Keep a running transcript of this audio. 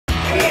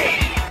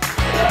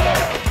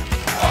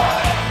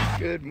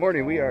Good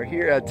morning. We are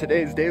here at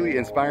today's daily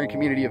inspiring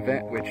community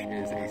event, which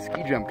is a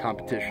ski jump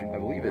competition. I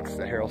believe it's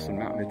the Howelson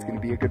Mountain. It's going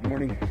to be a good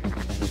morning.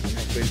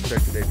 Nice way to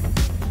start today.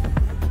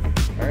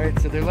 All right,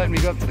 so they're letting me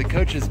go up to the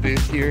coach's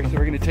booth here. So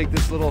we're going to take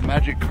this little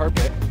magic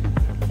carpet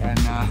and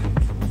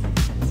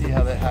see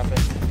how that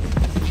happens.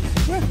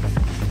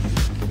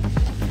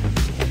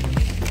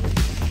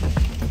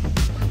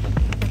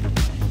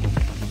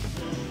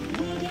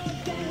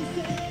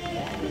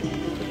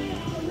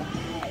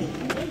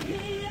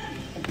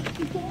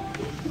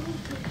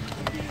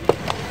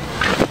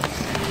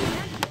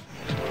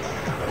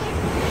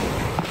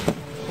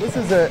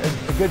 This is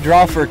a good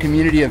draw for a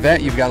community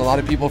event. You've got a lot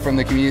of people from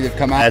the community that have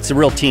come out. It's a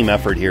real team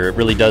effort here. It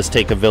really does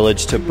take a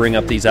village to bring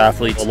up these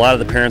athletes. A lot of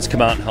the parents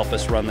come out and help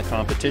us run the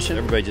competition.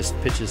 Everybody just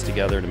pitches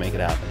together to make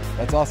it happen.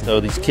 That's awesome. So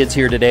these kids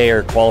here today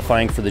are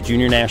qualifying for the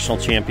Junior National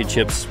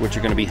Championships, which are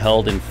going to be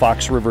held in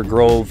Fox River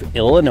Grove,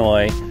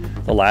 Illinois,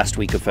 the last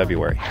week of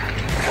February.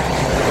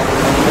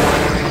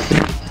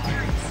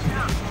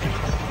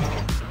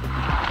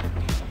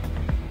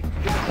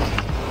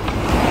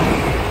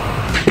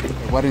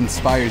 What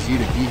inspires you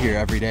to be here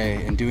every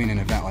day and doing an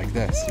event like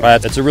this?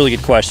 That's a really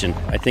good question.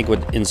 I think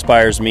what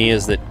inspires me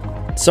is that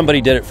somebody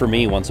did it for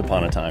me once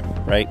upon a time,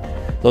 right?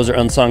 Those are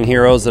unsung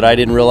heroes that I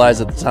didn't realize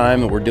at the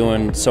time, and were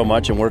doing so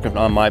much and working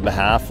on my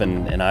behalf,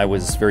 and I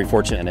was very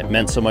fortunate, and it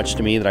meant so much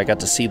to me that I got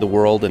to see the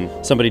world, and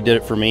somebody did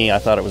it for me. I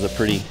thought it was a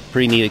pretty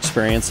neat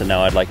experience, and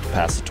now I'd like to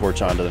pass the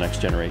torch on to the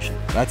next generation.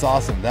 That's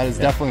awesome. That is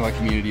definitely what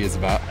community is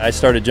about. I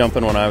started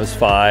jumping when I was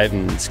 5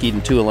 and skied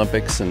in 2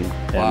 Olympics, and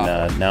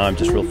now I'm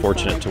just real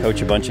fortunate to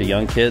coach a bunch of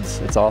young kids.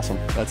 It's awesome.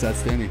 That's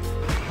outstanding.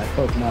 I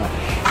hope not.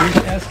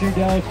 Here's Esther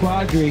Del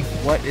Quadri.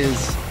 What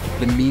is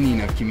the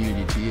meaning of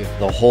community to you?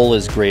 The whole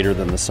is greater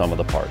than the sum of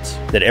the parts.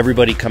 That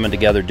everybody coming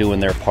together doing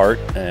their part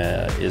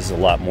is a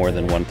lot more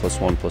than 1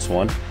 + 1 +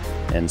 1.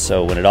 And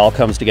so when it all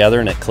comes together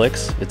and it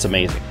clicks, it's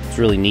amazing. It's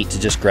really neat to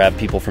just grab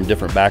people from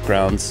different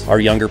backgrounds. Our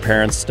younger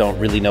parents don't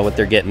really know what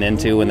they're getting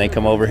into when they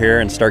come over here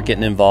and start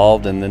getting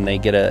involved, and then they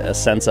get a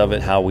sense of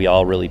it, how we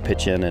all really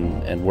pitch in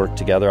and work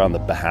together on the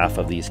behalf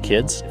of these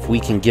kids. If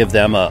we can give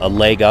them a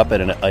leg up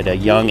at a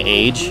young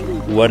age,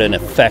 what an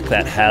effect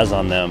that has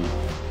on them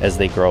as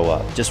they grow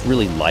up. Just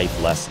really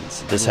life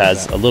lessons. This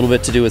has a little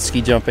bit to do with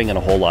ski jumping and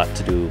a whole lot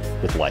to do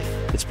with life.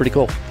 It's pretty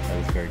cool. That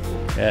is very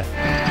cool. Yeah.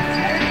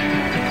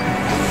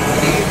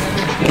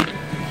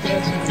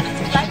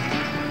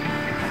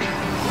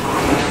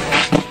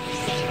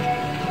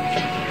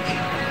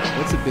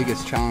 What's the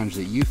biggest challenge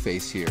that you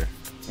face here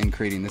in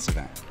creating this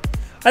event?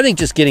 I think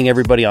just getting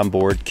everybody on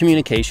board,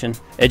 communication,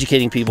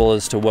 educating people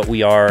as to what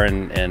we are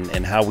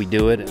and how we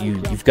do it.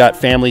 You've got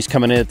families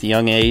coming in at the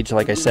young age,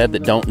 like I said,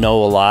 that don't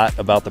know a lot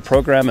about the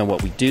program and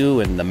what we do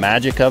and the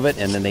magic of it,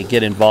 and then they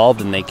get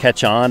involved and they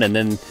catch on, and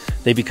then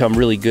they become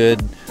really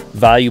good,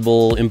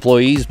 valuable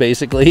employees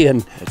basically,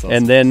 and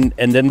then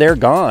they're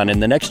gone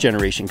and the next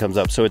generation comes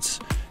up. So it's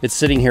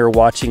sitting here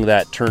watching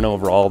that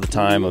turnover all the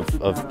time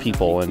of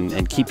people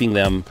and keeping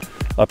them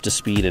up to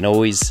speed and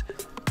always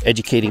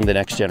educating the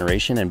next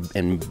generation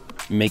and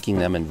making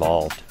them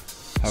involved.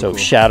 So cool.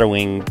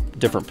 Shadowing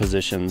different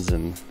positions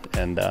and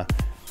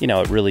you know,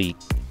 it really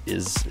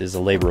is a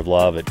labor of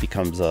love. It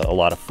becomes a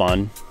lot of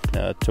fun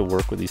to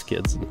work with these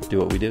kids and do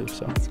what we do.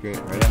 So that's great.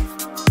 Right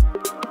on.